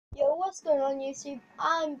What's going on YouTube?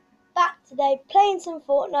 I'm back today playing some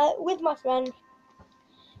Fortnite with my friend,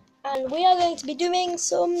 and we are going to be doing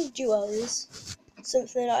some duos,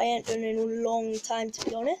 something that I ain't done in a long time, to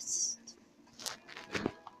be honest.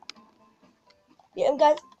 Yeah,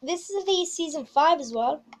 guys, this is the season 5 as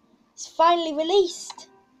well. It's finally released,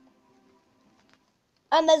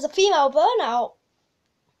 and there's a female burnout.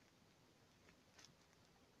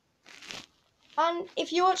 And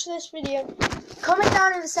if you watch this video, comment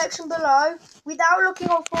down in the section below, without looking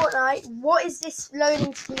on Fortnite, what is this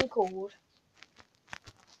loading screen called?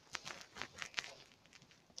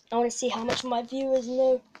 I want to see how much my viewers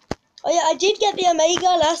know. Oh yeah, I did get the Omega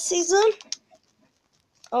last season.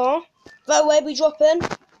 Oh, but where we dropping?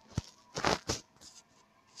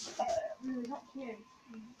 Not you.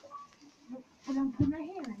 Can they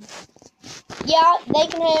hear me? Yeah, they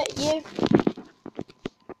can hear you.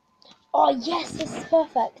 Oh yes, this is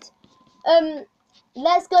perfect.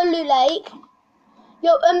 Let's go Loot Lake.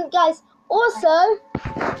 Yo, guys. Also,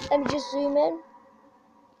 let me just zoom in.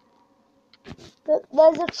 Look,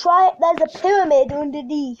 there's a pyramid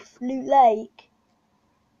underneath Loot Lake.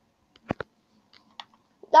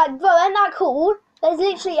 Like, bro, ain't that cool? There's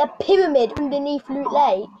literally a pyramid underneath Loot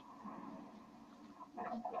Lake.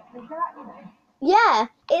 Yeah,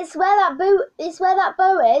 it's where that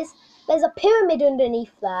bow is. There's a pyramid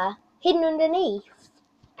underneath there, hidden underneath.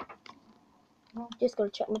 Just gotta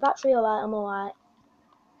check my battery. Alright, I'm alright.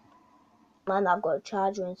 Man, I've got a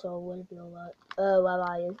charger in, so I will be alright. Oh, where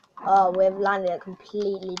are you? Oh, we've landed at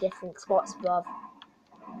completely different spots, bruv.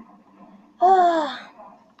 Alright,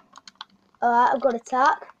 I've got a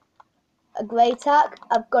tack. A grey tack.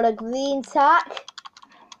 I've got a green tack.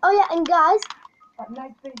 Oh yeah, and guys. Oh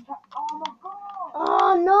my god!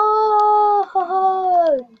 Oh no!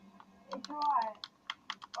 It's alright.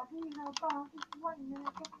 I didn't even know about it. It's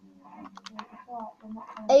alright.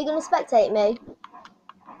 Are you gonna spectate me?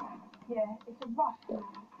 Yeah, it's a rush.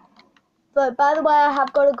 But by the way, I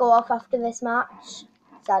have got to go off after this match,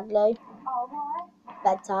 sadly. Oh, why?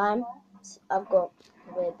 Bedtime. I've got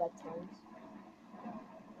weird bedtimes.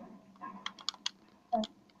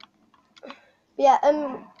 Yeah,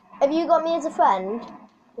 have you got me as a friend?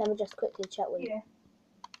 Let me just quickly check with you.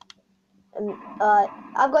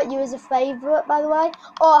 I've got you as a favourite, by the way.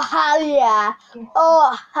 Oh, hell yeah.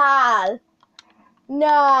 Oh, hell.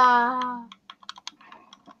 Nah.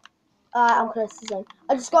 Alright, I'm close to zone.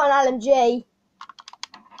 I just got an LMG.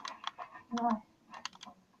 Nice.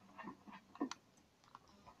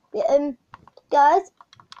 Yeah, guys,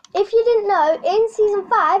 if you didn't know, in Season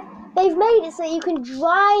 5, they've made it so you can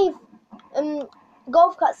drive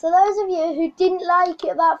golf carts. So those of you who didn't like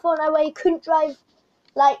it about Fortnite, where you couldn't drive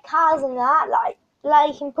like cars and that,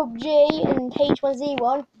 like in PUBG and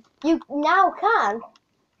H1Z1, you now can.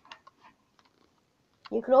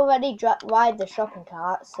 You could already ride the shopping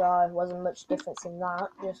cart, so it wasn't much difference in that.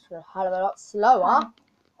 Just a hell of a lot slower.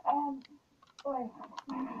 Wait.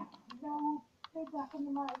 No, feedback on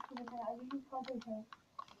the mic for the minute. I think it's got to be.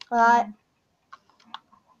 Right.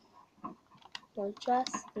 No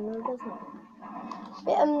chest. No, it doesn't.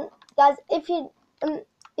 Yeah, guys, if you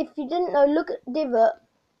didn't know, look at Divot.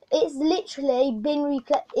 It's literally been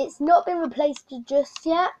replaced. It's not been replaced just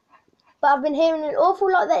yet, but I've been hearing an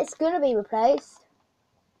awful lot that it's gonna be replaced.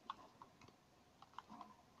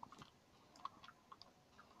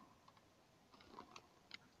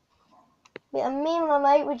 Yeah, me and my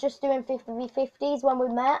mate were just doing 50v50s when we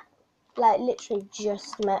met. Like, literally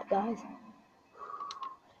just met, guys.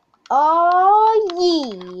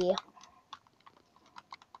 Oh, yeah.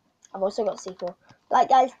 I've also got C4. Like,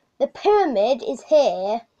 guys, the pyramid is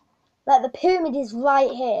here. Like, the pyramid is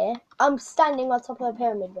right here. I'm standing on top of the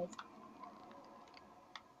pyramid, guys.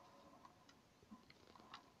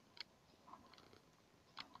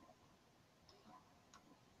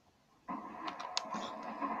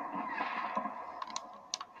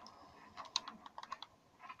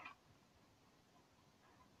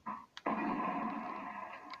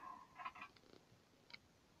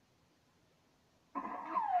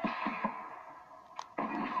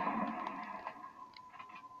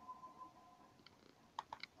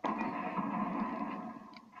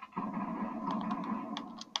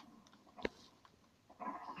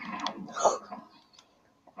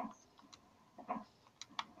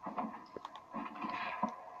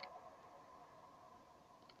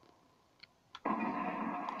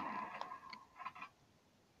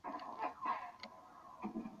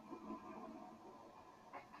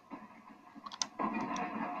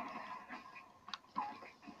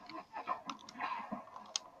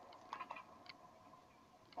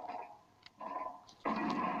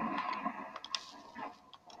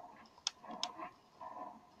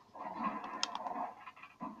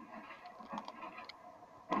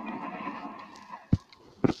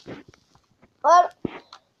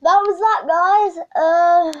 that was that, guys.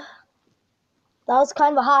 That was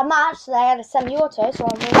kind of a hard match. So I had a semi-auto, so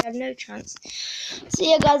I really had no chance. So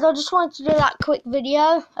yeah, guys, I just wanted to do that quick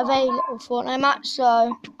video of a little Fortnite match.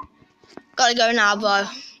 So gotta go now, bro.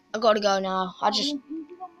 I gotta go now.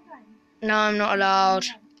 No, I'm not allowed.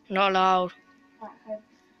 Not allowed.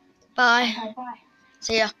 Bye. Okay, bye.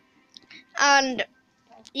 See ya. And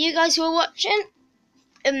you guys who are watching,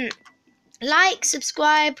 like,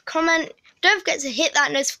 subscribe, comment. Don't forget to hit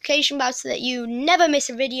that notification bell so that you never miss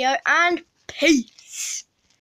a video. And peace.